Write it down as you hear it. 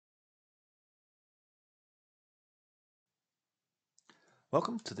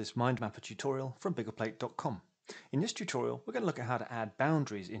Welcome to this MindMapper tutorial from Biggerplate.com. In this tutorial, we're going to look at how to add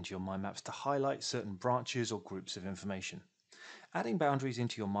boundaries into your mind maps to highlight certain branches or groups of information. Adding boundaries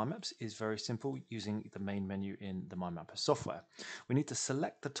into your mind maps is very simple using the main menu in the MindMapper software. We need to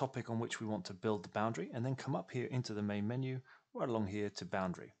select the topic on which we want to build the boundary and then come up here into the main menu, right along here to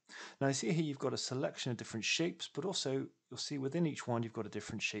boundary. Now you see here you've got a selection of different shapes, but also you'll see within each one you've got a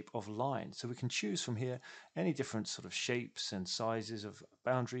different shape of line. So we can choose from here any different sort of shapes and sizes of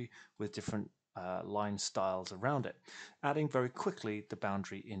boundary with different line styles around it, adding very quickly the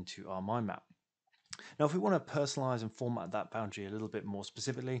boundary into our mind map. Now, if we want to personalize and format that boundary a little bit more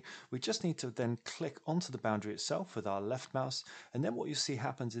specifically, we just need to then click onto the boundary itself with our left mouse. And then what you see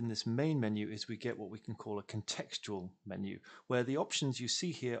happens in this main menu is we get what we can call a contextual menu, where the options you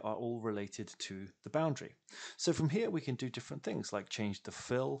see here are all related to the boundary. So from here, we can do different things like change the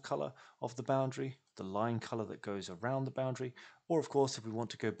fill color of the boundary, the line color that goes around the boundary, or of course, if we want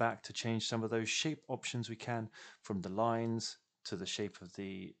to go back to change some of those shape options, we can, from the lines to the shape of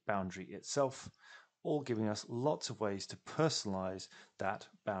the boundary itself, all giving us lots of ways to personalize that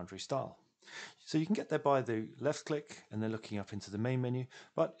boundary style. So you can get there by the left click and then looking up into the main menu,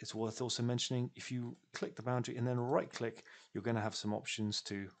 but it's worth also mentioning if you click the boundary and then right click, you're going to have some options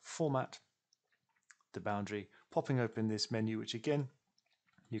to format the boundary, popping open this menu, which again,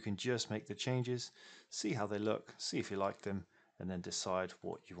 you can just make the changes, see how they look, see if you like them, and then decide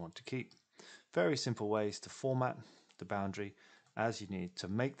what you want to keep. Very simple ways to format the boundary as you need to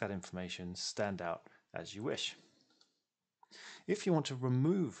make that information stand out as you wish. If you want to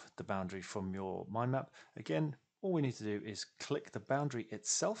remove the boundary from your mind map, again, all we need to do is click the boundary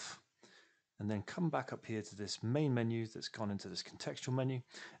itself and then come back up here to this main menu that's gone into this contextual menu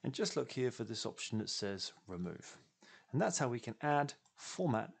and just look here for this option that says remove. And that's how we can add,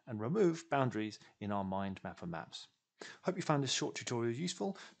 format and remove boundaries in our MindMapper maps. Hope you found this short tutorial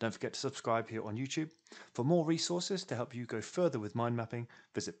useful. Don't forget to subscribe here on YouTube. For more resources to help you go further with mind mapping,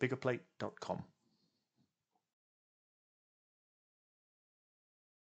 visit biggerplate.com.